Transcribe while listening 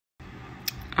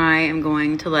I am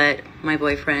going to let my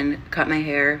boyfriend cut my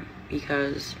hair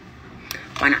because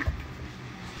why not?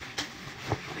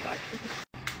 Oh my God.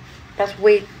 That's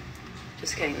way,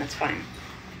 just kidding, that's fine.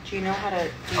 Do you know how to,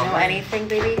 do you know anything,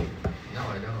 baby? No,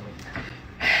 I don't.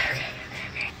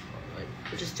 Okay.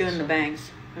 We're just doing the bangs.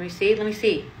 Let me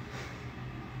see.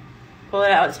 Pull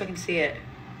it out so I can see it.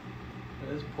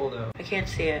 It is pulled out. I can't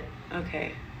see it.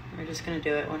 Okay. We're just gonna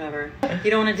do it, whatever.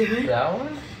 You don't wanna do it? That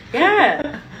one?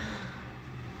 Yeah.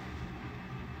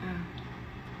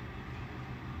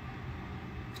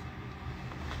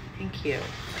 Thank you.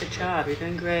 Good job. You're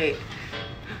doing great.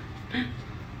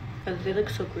 Oh, they look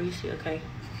so greasy. Okay.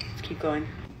 Let's keep going.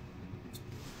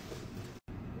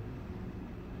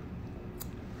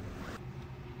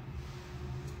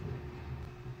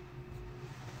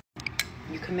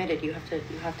 You committed. You have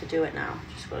to do it now.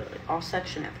 Just go. I'll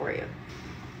section it for you.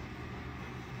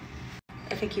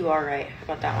 I think you are right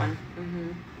about that one.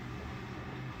 Mm-hmm.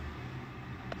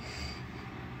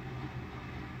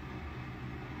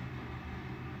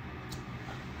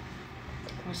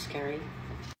 That was scary.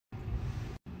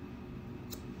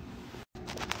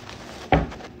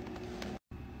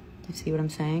 You see what I'm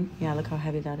saying? Yeah, look how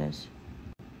heavy that is.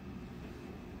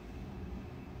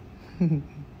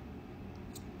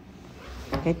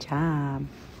 Good job.